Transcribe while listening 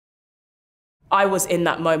I was in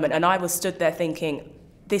that moment and I was stood there thinking,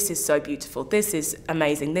 this is so beautiful, this is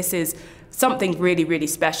amazing, this is something really, really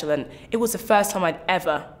special. And it was the first time I'd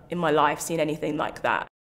ever in my life seen anything like that.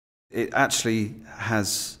 It actually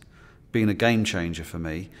has been a game changer for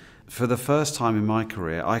me. For the first time in my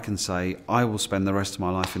career, I can say I will spend the rest of my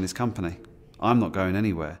life in this company. I'm not going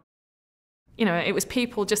anywhere. You know, it was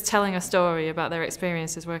people just telling a story about their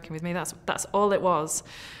experiences working with me. That's all it was.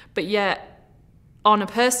 But yet, on a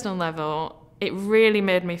personal level, it really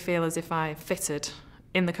made me feel as if I fitted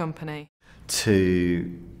in the company.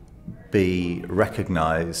 To be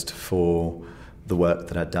recognised for the work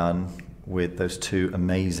that I'd done with those two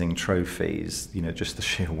amazing trophies, you know, just the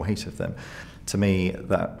sheer weight of them, to me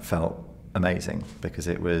that felt amazing, because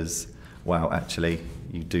it was, wow, actually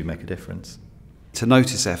you do make a difference. To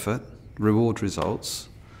notice effort, reward results,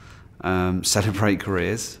 celebrate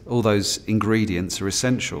careers, all those ingredients are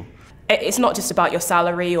essential. It's not just about your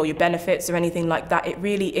salary or your benefits or anything like that. It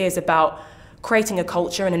really is about creating a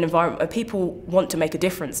culture and an environment where people want to make a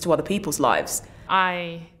difference to other people's lives.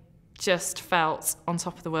 I just felt on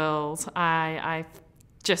top of the world. I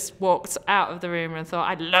just walked out of the room and thought,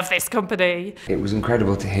 I love this company. It was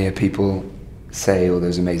incredible to hear people say all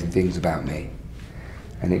those amazing things about me.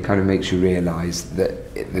 And it kind of makes you realise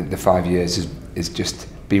that the 5 years has just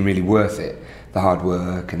been really worth it, the hard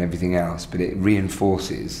work and everything else, but it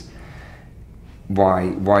reinforces why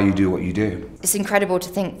you do what you do. It's incredible to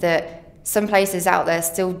think that some places out there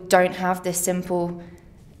still don't have this simple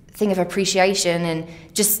thing of appreciation and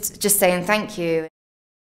just saying thank you.